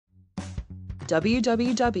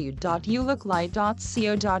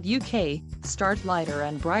www.youlooklight.co.uk. Start lighter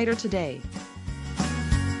and brighter today.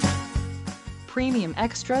 Premium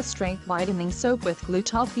Extra Strength Whitening Soap with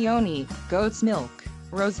Glutathione, goat's milk,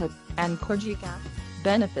 Rosehip, and Kojic Acid.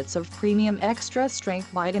 Benefits of Premium Extra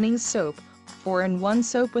Strength Whitening Soap: 4-in-1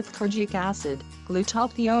 soap with Kojic Acid,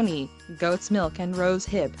 Glutathione, goat's milk and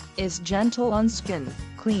Rosehip, is gentle on skin,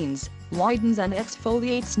 cleans, whitens and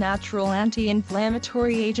exfoliates. Natural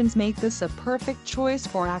anti-inflammatory agents make this a perfect choice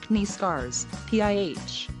for acne scars,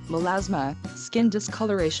 PIH, melasma, skin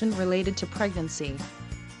discoloration related to pregnancy.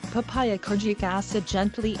 Papaya Kojic Acid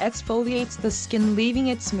gently exfoliates the skin, leaving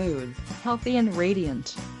it smooth, healthy and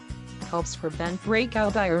radiant. Helps prevent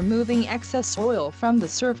breakout by removing excess oil from the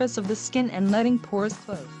surface of the skin and letting pores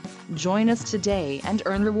close. Join us today and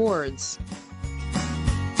earn rewards.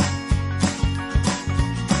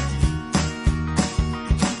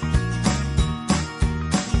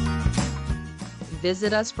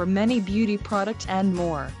 Visit us for many beauty products and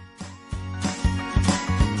more.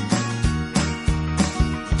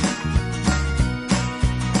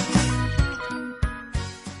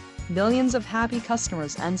 Millions of happy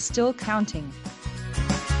customers and still counting.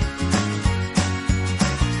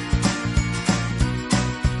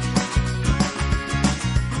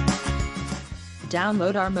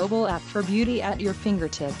 Download our mobile app for beauty at your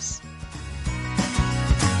fingertips.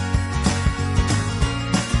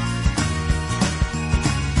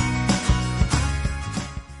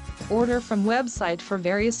 Order from website for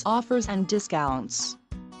various offers and discounts.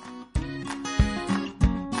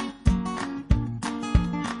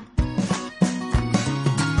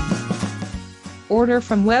 Order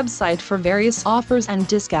from website for various offers and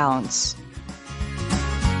discounts.